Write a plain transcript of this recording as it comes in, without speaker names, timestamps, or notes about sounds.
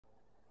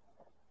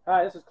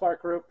Hi, this is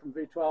Clark Roop from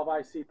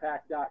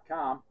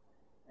V12ICpack.com,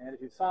 and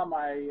if you saw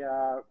my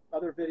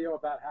other video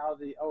about how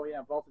the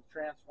OEM voltage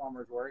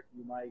transformers work,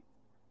 you might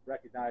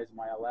recognize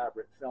my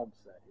elaborate film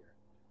set here.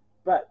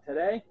 But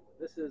today,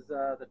 this is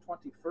the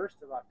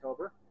 21st of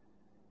October,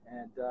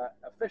 and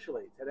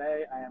officially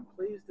today I am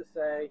pleased to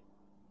say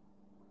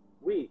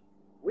we,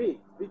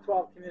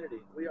 V12 community,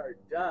 we are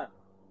done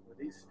with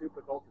these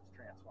stupid voltage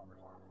transformers.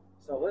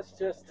 So let's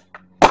just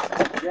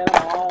get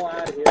them all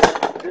out of here.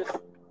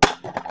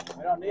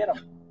 We don't need them.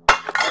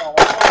 We don't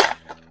want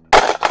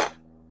them.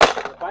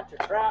 It's a bunch of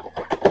crap.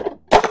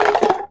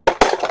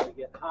 They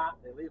get hot.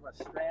 They leave us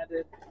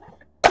stranded.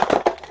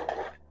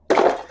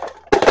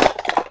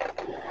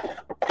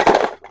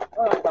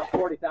 Oh, about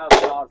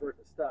 $40,000 worth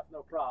of stuff.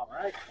 No problem,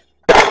 right?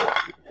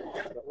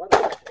 But what a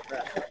bunch of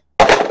crap.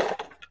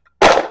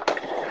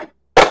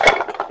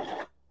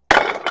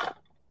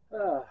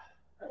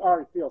 I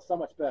already feel so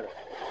much better.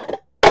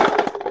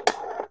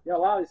 You know, a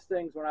lot of these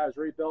things, when I was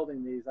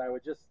rebuilding these, I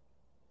would just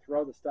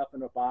throw the stuff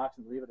into a box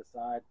and leave it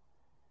aside.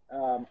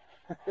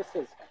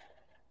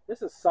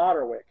 This is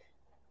solder wick.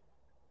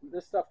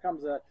 This stuff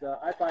comes at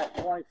I buy it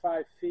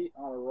 25 feet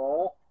on a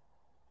roll,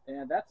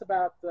 and that's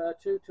about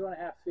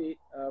 2.5 feet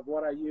of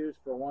what I use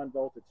for one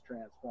voltage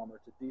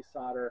transformer to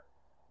desolder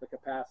the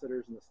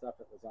capacitors and the stuff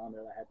that was on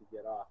there that I had to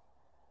get off.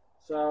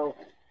 So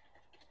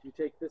you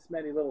take this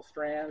many little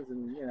strands,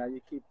 and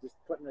you keep just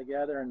putting them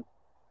together and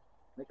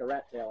make a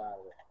rat tail out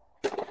of it,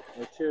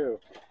 or two,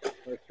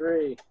 or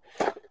three,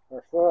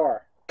 or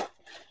four.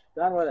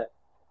 Done with it.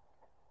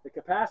 The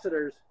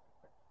capacitors,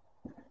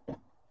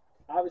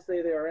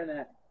 obviously they are in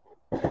that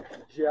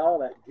gel,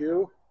 that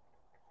goo,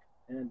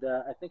 and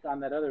I think on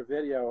that other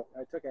video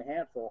I took a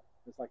handful.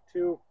 It's like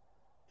two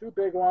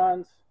big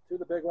ones, two of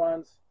the big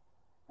ones.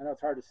 I know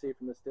it's hard to see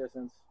from this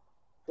distance.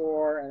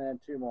 4, and then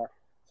 2 more.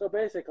 So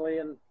basically,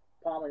 in the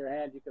palm of your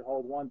hand, you could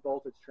hold one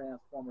voltage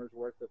transformer's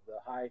worth of the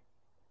high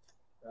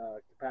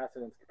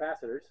capacitance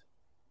capacitors.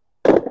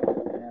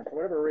 And for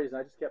whatever reason,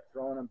 I just kept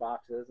throwing in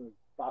boxes, and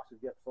boxes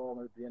would get full, and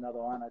there'd be another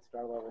one. I'd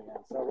start over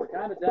again. So we're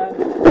kind of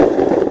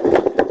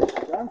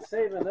done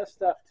saving this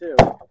stuff too.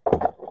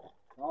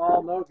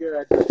 All no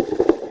good.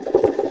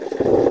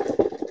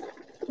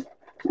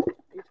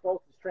 Each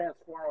voltage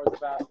transformer was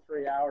about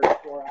 3 hours,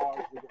 4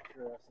 hours to get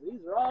through. So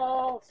these are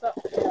all stuff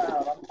to get out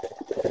of them.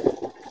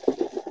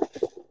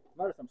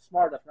 Notice I'm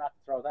smart enough not to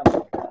throw them on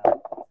the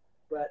ground.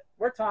 But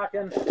we're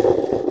talking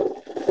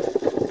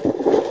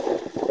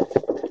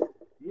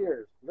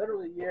years,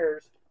 literally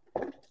years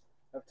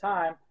of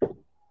time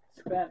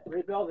spent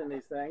rebuilding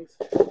these things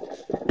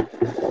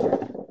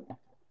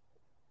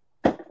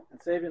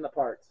and saving the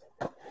parts.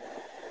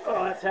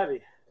 Oh, that's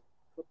heavy.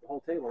 Flip the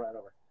whole table right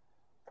over.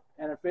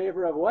 And in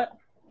favor of what?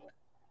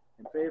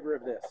 In favor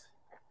of this.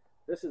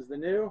 This is the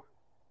new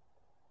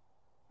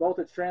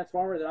voltage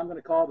transformer that I'm going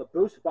to call the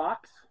Boost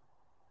Box.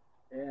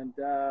 And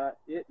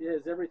it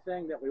is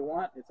everything that we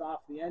want. It's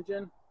off the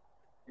engine.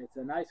 It's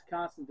a nice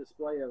constant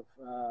display of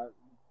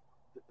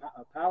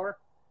power.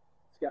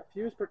 It's got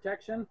fuse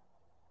protection,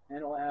 and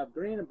it will have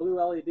green and blue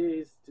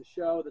LEDs to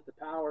show that the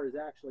power is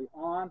actually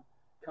on,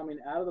 coming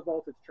out of the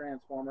voltage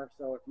transformer.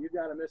 So if you've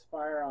got a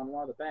misfire on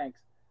one of the banks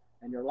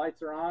and your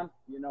lights are on,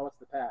 you know it's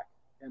the pack.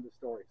 End of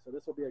story. So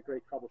this will be a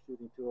great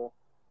troubleshooting tool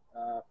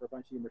for a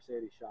bunch of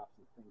Mercedes shops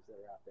and things that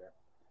are out there.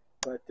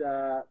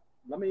 But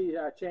let me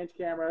change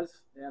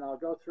cameras, and I'll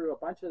go through a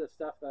bunch of the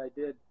stuff that I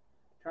did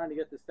trying to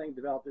get this thing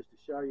developed, just to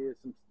show you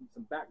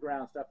some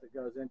background stuff that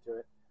goes into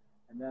it.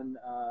 And then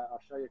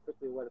I'll show you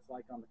quickly what it's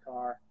like on the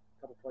car, a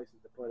couple places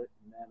to put it,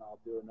 and then I'll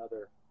do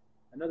another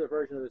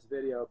version of this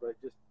video, but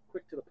just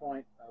quick to the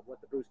point of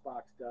what the Boost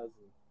Box does,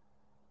 and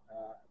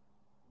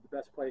the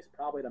best place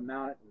probably to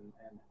mount it,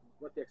 and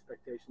what the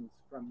expectations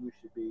from you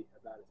should be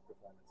about its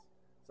performance.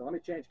 So let me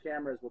change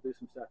cameras. We'll do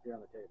some stuff here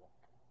on the table.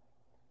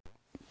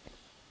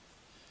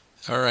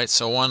 Alright,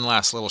 so one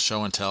last little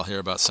show and tell here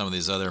about some of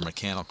these other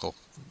mechanical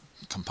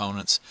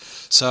components.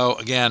 So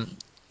again,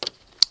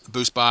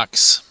 Boost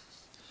Box,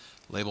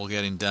 label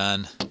getting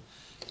done,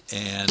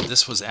 and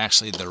this was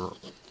actually the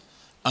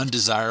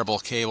undesirable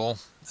cable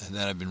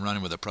that I've been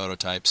running with the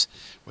prototypes.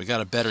 We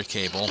got a better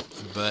cable,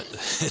 but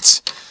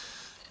it's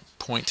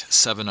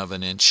 0.7 of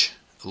an inch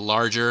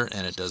larger,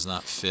 and it does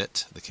not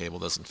fit. The cable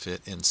doesn't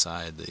fit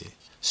inside the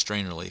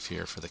strain relief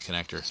here for the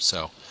connector.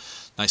 So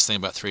nice thing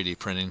about 3D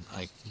printing,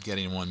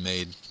 getting one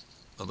made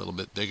a little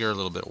bit bigger, a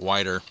little bit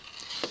wider.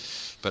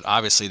 But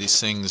obviously these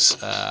things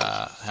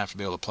have to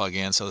be able to plug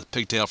in. So the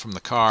pigtail from the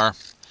car,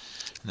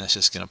 and that's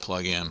just going to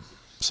plug in.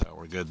 So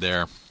we're good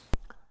there.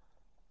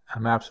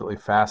 I'm absolutely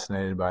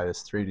fascinated by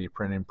this 3D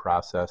printing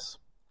process.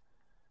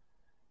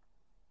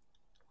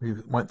 We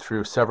went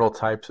through several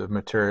types of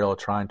material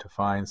trying to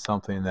find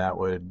something that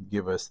would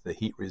give us the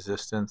heat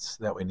resistance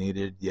that we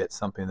needed, yet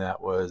something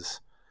that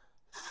was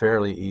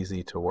fairly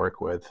easy to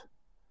work with.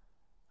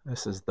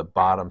 This is the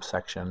bottom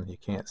section. You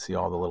can't see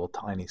all the little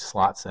tiny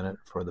slots in it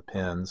for the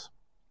pins.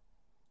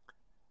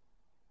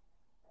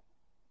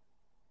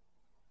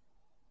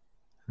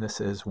 This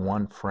is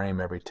one frame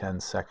every 10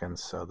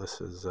 seconds, so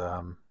this is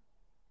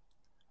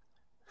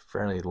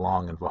fairly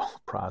long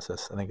involved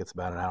process. I think it's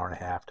about an hour and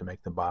a half to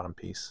make the bottom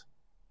piece.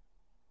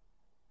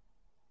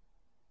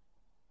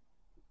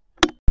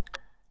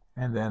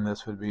 And then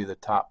this would be the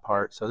top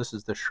part. So this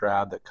is the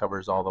shroud that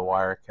covers all the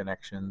wire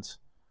connections.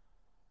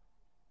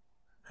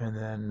 And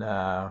then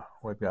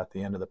we've got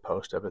the end of the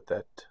post of it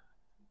that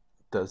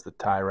does the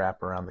tie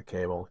wrap around the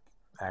cable,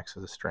 acts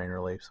as a strain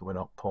relief so we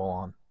don't pull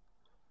on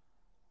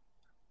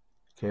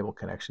cable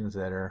connections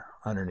that are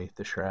underneath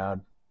the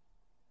shroud.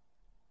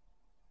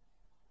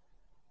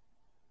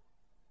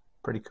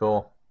 Pretty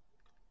cool.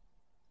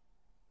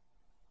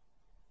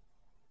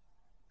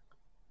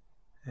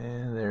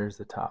 And there's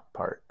the top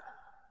part.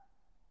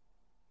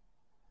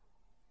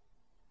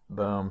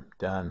 Boom,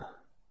 done.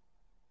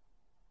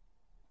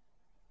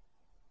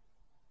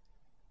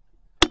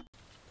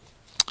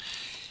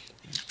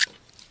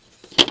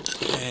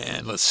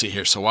 And let's see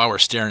here. So while we're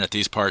staring at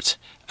these parts,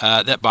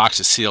 that box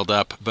is sealed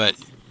up, but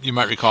you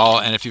might recall,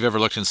 and if you've ever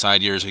looked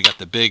inside yours, we got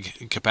the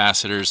big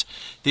capacitors.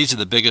 These are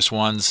the biggest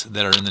ones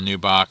that are in the new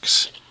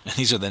box, and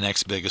these are the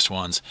next biggest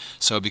ones.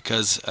 So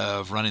because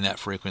of running that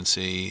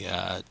frequency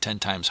 10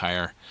 times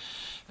higher,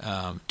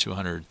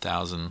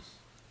 200,000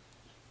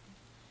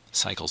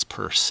 cycles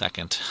per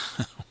second,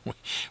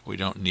 we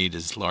don't need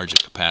as large a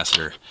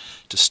capacitor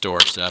to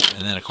store stuff.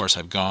 And then of course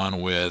I've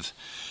gone with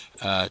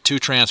 2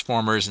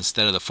 transformers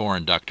instead of the 4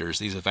 inductors.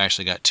 These have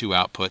actually got 2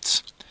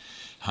 outputs,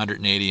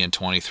 180 and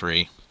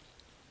 23.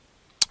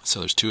 So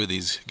there's 2 of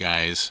these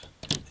guys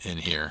in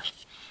here,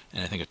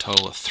 and I think a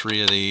total of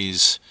 3 of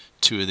these,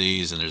 2 of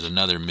these, and there's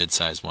another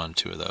mid-sized one,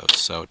 2 of those.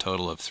 So a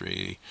total of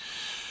 7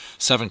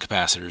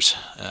 capacitors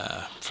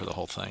for the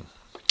whole thing.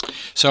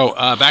 So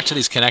back to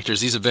these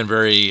connectors. These have been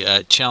very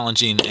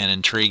challenging and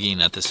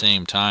intriguing at the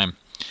same time.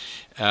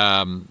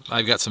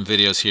 I've got some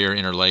videos here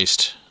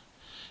interlaced,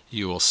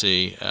 you will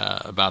see,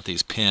 about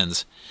these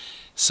pins.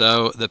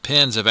 So the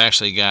pins have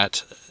actually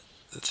got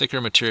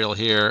thicker material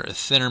here,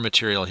 thinner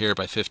material here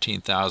by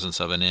 15,000ths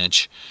of an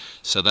inch.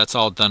 So that's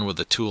all done with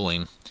the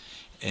tooling.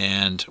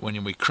 And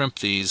when we crimp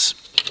these,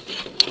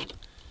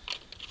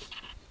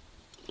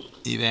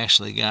 you've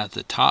actually got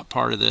the top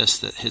part of this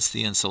that hits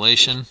the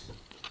insulation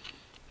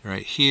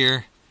right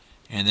here,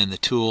 and then the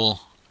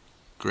tool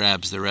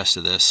grabs the rest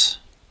of this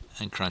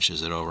and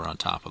crunches it over on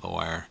top of the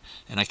wire.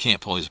 And I can't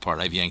pull these apart.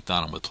 I've yanked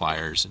on them with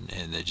pliers, and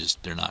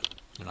they're not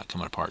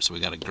coming apart. So we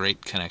got a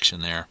great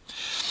connection there.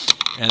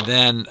 And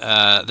then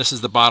this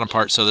is the bottom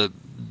part. So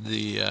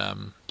the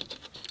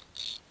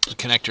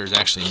connector is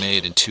actually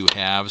made in 2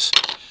 halves.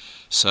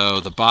 So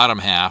the bottom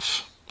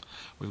half,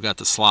 we've got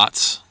the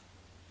slots,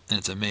 and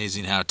it's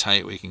amazing how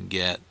tight we can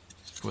get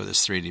with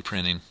this 3D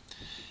printing.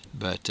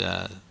 But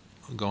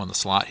we'll go in the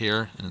slot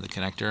here into the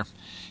connector,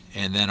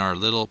 and then our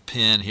little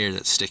pin here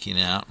that's sticking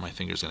out, my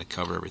finger's going to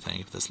cover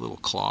everything, this little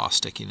claw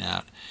sticking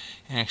out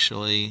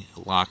actually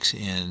locks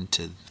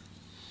into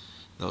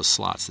those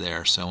slots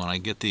there. So when I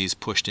get these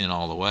pushed in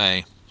all the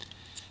way,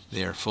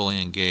 they are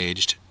fully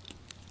engaged,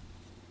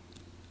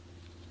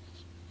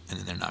 and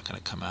then they're not going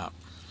to come out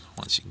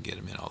once you can get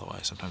them in all the way.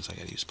 Sometimes I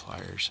got to use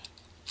pliers.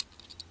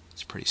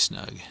 It's pretty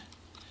snug.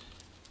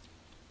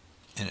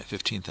 And at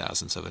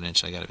 15,000ths of an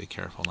inch, I got to be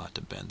careful not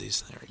to bend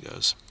these. There it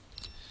goes.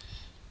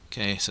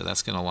 Okay, so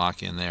that's going to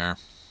lock in there,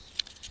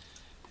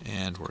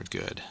 and we're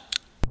good.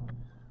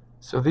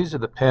 So these are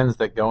the pins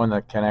that go in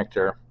the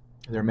connector.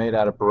 They're made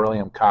out of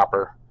beryllium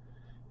copper,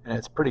 and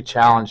it's pretty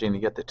challenging to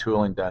get the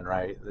tooling done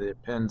right. The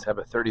pins have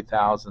a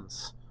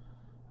 30,000ths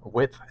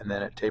width, and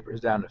then it tapers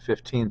down to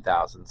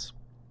 15,000ths.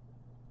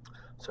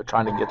 So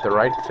trying to get the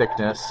right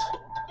thickness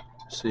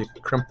so you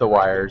can crimp the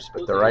wires,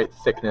 but the right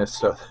thickness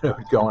so that it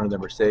would go into the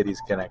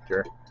Mercedes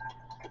connector.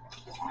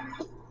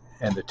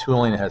 And the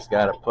tooling has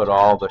got to put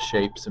all the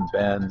shapes and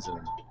bends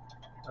and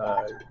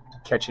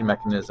catching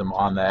mechanism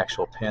on the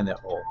actual pin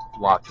that will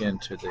lock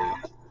into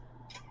the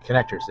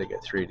connectors that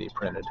get 3D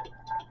printed.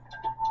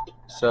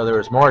 So there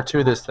was more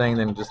to this thing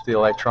than just the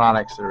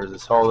electronics. There was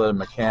this whole other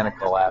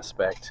mechanical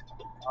aspect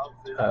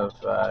of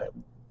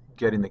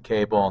getting the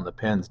cable and the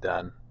pins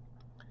done.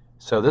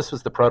 So this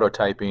was the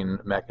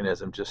prototyping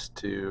mechanism, just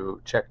to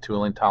check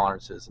tooling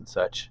tolerances and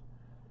such.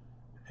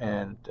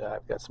 And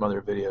I've got some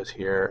other videos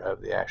here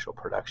of the actual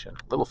production,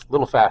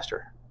 little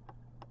faster.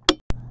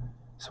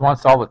 So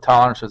once all the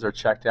tolerances are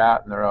checked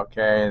out and they're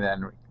okay,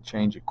 then we can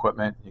change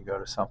equipment. You go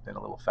to something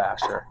a little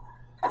faster.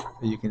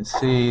 You can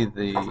see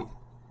the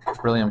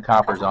beryllium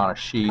copper's on a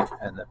sheet,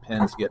 and the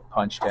pins get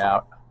punched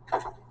out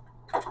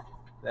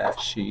that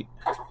sheet.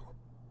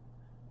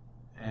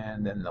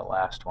 And then the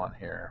last one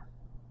here.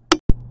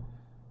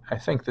 I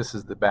think this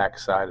is the back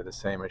side of the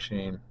same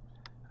machine.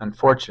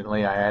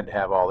 Unfortunately, I had to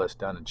have all this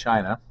done in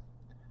China,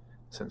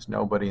 since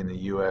nobody in the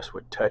US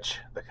would touch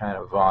the kind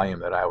of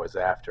volume that I was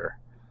after.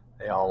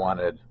 They all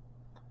wanted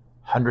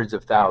hundreds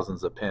of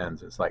thousands of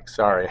pins. It's like,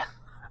 sorry,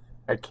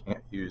 I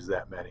can't use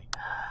that many.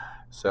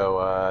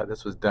 So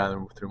this was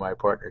done through my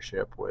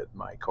partnership with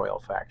my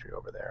coil factory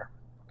over there.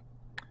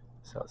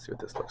 So let's see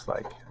what this looks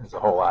like. It's a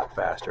whole lot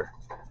faster.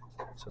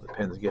 So the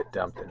pins get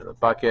dumped into the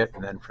bucket,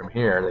 and then from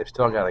here they've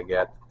still got to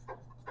get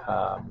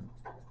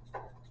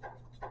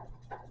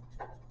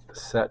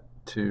set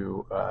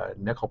to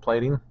nickel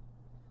plating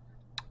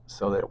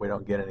so that we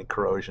don't get any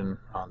corrosion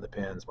on the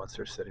pins once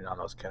they're sitting on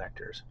those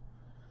connectors.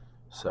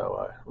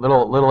 So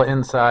little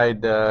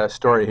inside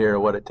story here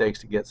of what it takes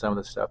to get some of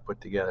this stuff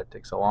put together. It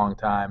takes a long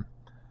time,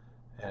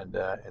 and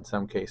in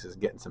some cases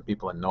getting some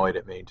people annoyed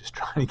at me just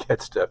trying to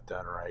get stuff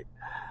done right.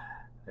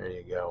 There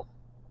you go.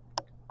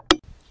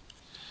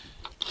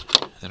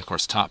 Then of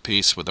course top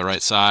piece with the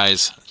right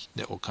size,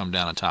 it will come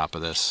down on top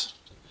of this,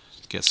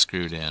 get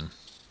screwed in,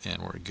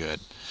 and we're good.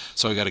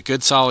 So we got a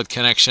good solid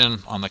connection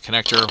on the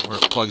connector where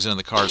it plugs into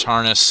the car's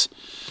harness.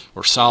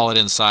 We're solid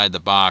inside the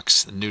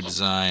box. The new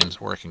design is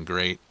working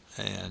great.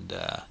 And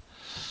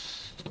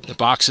the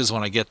boxes,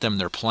 when I get them,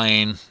 they're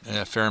plain.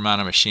 A fair amount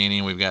of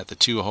machining. We've got the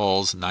 2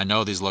 holes, and I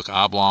know these look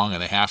oblong,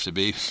 and they have to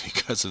be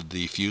because of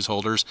the fuse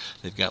holders.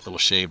 They've got little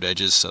shaved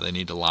edges, so they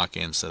need to lock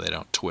in so they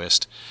don't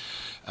twist.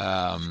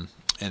 And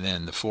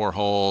then the 4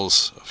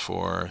 holes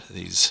for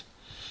these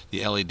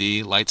the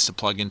LED lights to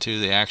plug into,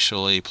 they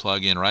actually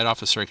plug in right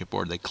off the circuit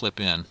board. They clip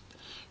in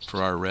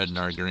for our red and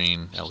our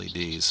green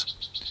LEDs.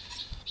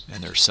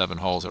 And there's 7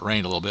 holes. It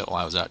rained a little bit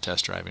while I was out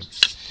test driving.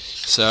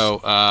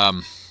 So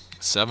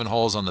 7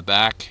 holes on the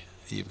back.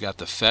 You've got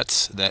the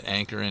FETs that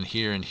anchor in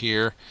here and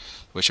here,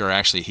 which are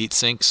actually heat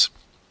sinks.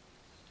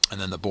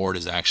 And then the board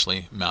is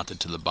actually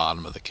mounted to the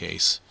bottom of the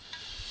case.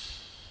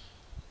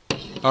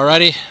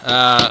 Alrighty,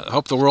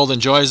 hope the world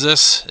enjoys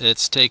this.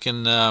 It's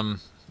taken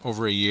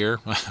over a year,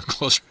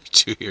 closer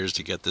to 2 years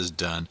to get this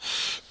done,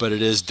 but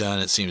it is done.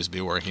 It seems to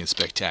be working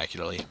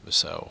spectacularly.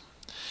 So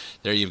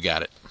there you've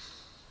got it.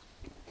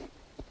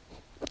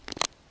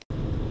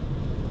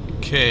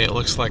 Okay, it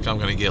looks like I'm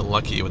going to get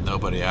lucky with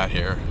nobody out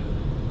here.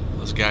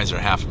 Those guys are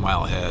half a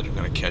mile ahead. I'm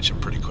going to catch them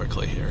pretty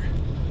quickly here.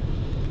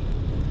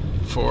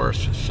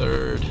 4th,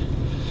 3rd,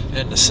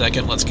 and a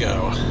 2nd. Let's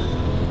go.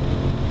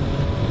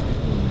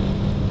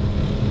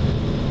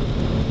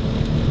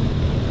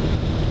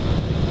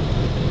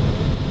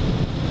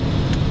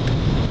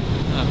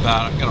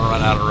 I'm gonna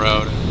run out of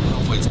road.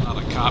 Hopefully it's not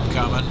a cop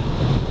coming.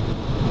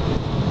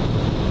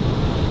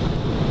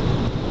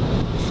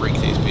 Freak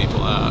these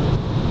people out.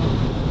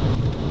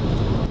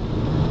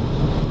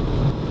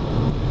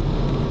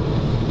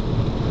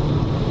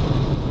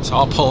 So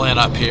I'll pull in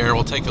up here.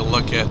 We'll take a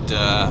look at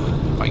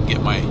if I can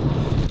get my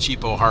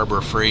cheapo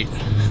Harbor Freight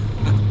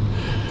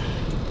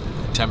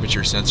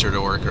temperature sensor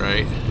to work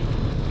right.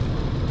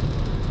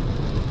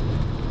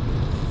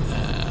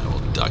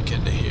 We'll duck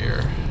into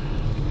here.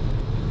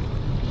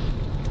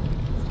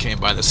 Came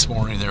by this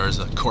morning, there was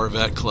a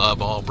Corvette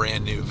club, all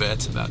brand new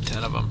vets, about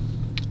 10 of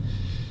them.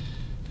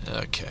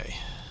 Okay.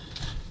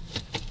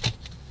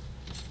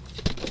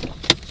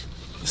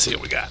 Let's see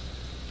what we got.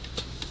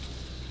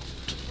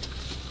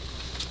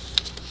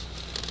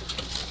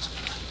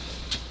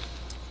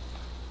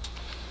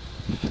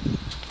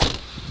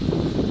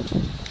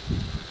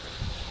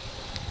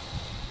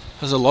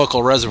 There's a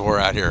local reservoir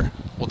out here.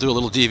 We'll do a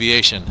little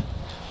deviation.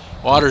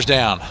 Water's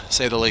down, to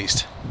say the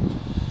least.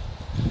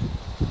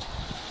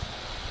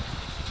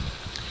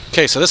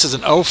 Okay, so this is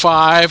an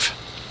 05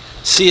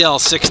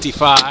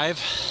 CL65.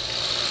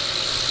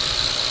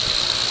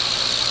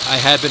 I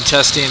had been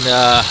testing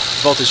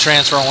voltage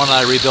transfer on one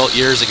that I rebuilt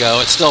years ago.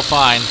 It's still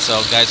fine,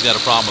 so guys got a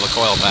problem with the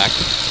coil pack.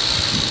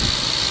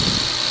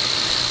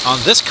 On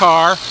this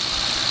car,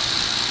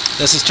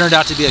 this has turned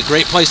out to be a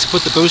great place to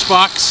put the boost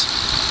box.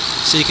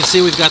 So you can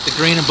see we've got the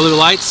green and blue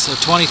lights, so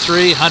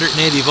 23, 180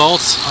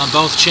 volts on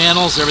both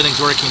channels.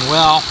 Everything's working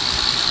well.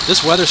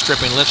 This weather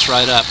stripping lifts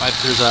right up.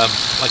 There's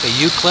like a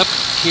U-clip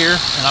here,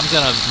 and I'm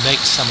going to make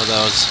some of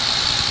those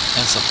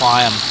and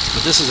supply them.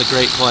 But this is a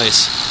great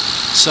place.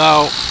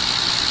 So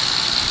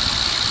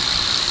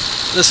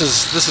this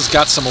has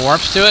got some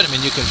warmth to it. I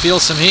mean, you can feel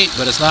some heat,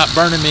 but it's not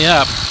burning me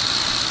up.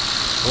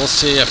 We'll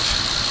see if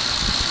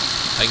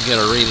I can get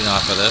a reading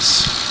off of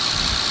this.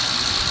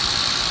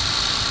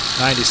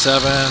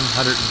 97,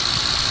 100,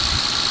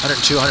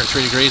 102,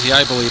 103 degrees.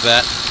 Yeah, I believe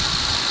that.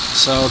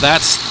 So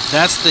that's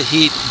the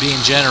heat being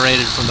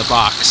generated from the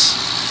box.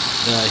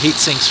 The heat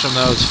sinks from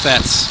those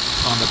FETs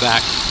on the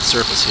back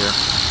surface here.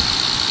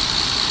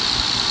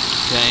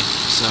 Okay,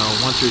 so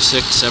 1 through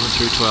 6, 7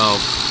 through 12.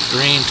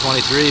 Green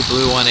 23,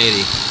 blue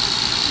 180.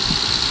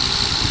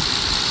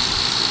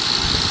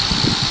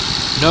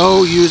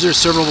 No user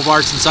servable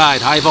parts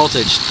inside. High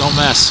voltage. Don't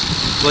mess,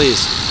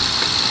 please.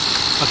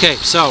 Okay,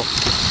 so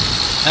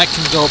that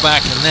can go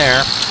back in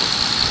there.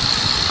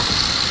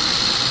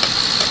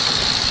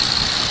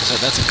 So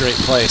that's a great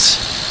place.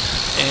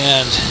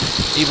 And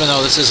even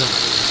though this isn't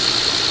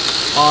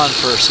on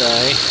per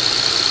se,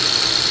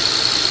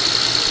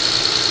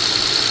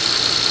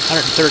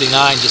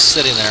 139 just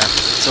sitting there.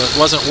 So it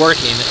wasn't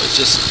working, it was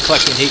just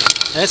collecting heat.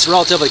 And it's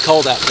relatively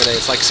cold out today.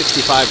 It's like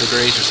 65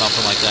 degrees or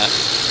something like that.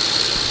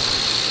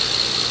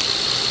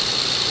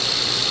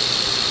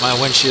 My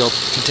windshield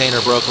container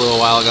broke a little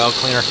while ago,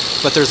 cleaner.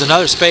 But there's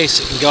another space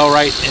that can go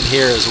right in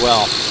here as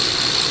well.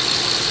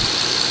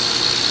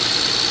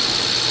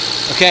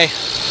 Okay,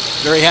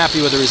 very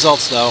happy with the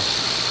results though.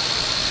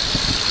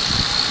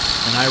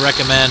 And I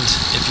recommend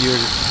if your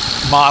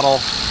model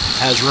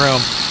has room.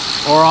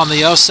 Or on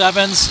the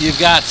 07s, you've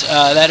got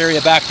that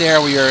area back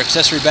there with your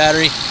accessory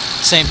battery.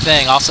 Same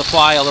thing. I'll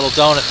supply a little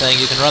donut thing.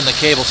 You can run the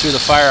cable through the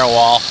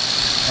firewall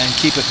and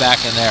keep it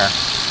back in there.